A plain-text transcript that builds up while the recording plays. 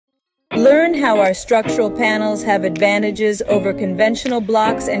Learn how our structural panels have advantages over conventional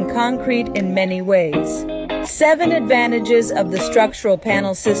blocks and concrete in many ways. 7 advantages of the structural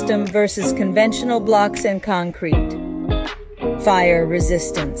panel system versus conventional blocks and concrete. Fire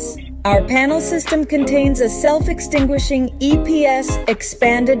resistance. Our panel system contains a self-extinguishing EPS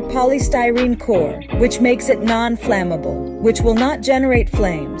expanded polystyrene core, which makes it non-flammable, which will not generate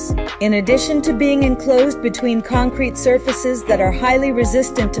flames. In addition to being enclosed between concrete surfaces that are highly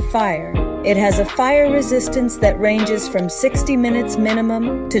resistant to fire, it has a fire resistance that ranges from 60 minutes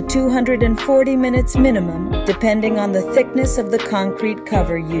minimum to 240 minutes minimum, depending on the thickness of the concrete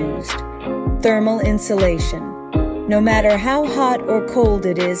cover used. Thermal insulation. No matter how hot or cold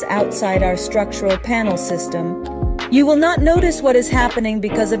it is outside our structural panel system, you will not notice what is happening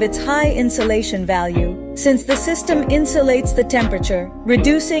because of its high insulation value, since the system insulates the temperature,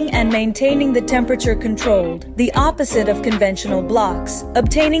 reducing and maintaining the temperature controlled, the opposite of conventional blocks,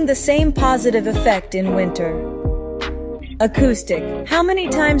 obtaining the same positive effect in winter. Acoustic. How many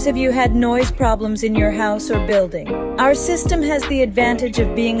times have you had noise problems in your house or building? Our system has the advantage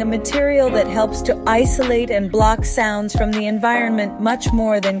of being a material that helps to isolate and block sounds from the environment much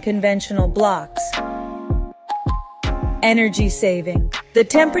more than conventional blocks. Energy saving. The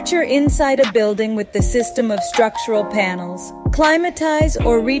temperature inside a building with the system of structural panels climatize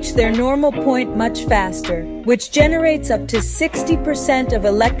or reach their normal point much faster, which generates up to 60% of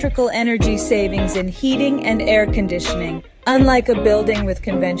electrical energy savings in heating and air conditioning, unlike a building with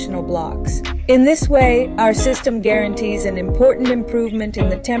conventional blocks. In this way, our system guarantees an important improvement in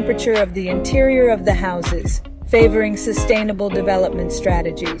the temperature of the interior of the houses, favoring sustainable development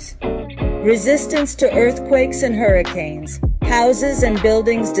strategies. Resistance to earthquakes and hurricanes. Houses and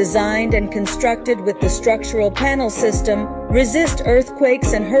buildings designed and constructed with the structural panel system resist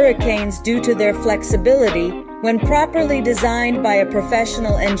earthquakes and hurricanes due to their flexibility when properly designed by a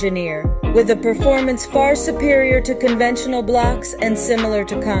professional engineer, with a performance far superior to conventional blocks and similar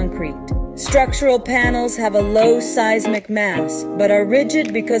to concrete. Structural panels have a low seismic mass, but are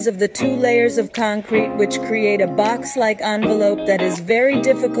rigid because of the 2 layers of concrete which create a box-like envelope that is very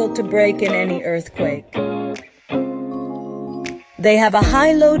difficult to break in any earthquake. They have a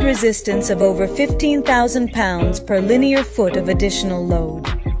high load resistance of over 15,000 pounds per linear foot of additional load.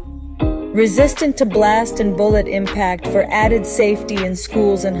 Resistant to blast and bullet impact for added safety in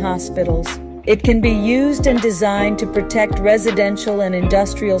schools and hospitals. It can be used and designed to protect residential and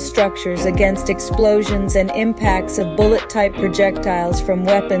industrial structures against explosions and impacts of bullet-type projectiles from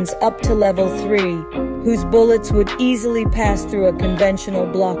weapons up to level 3, whose bullets would easily pass through a conventional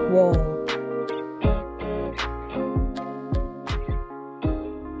block wall.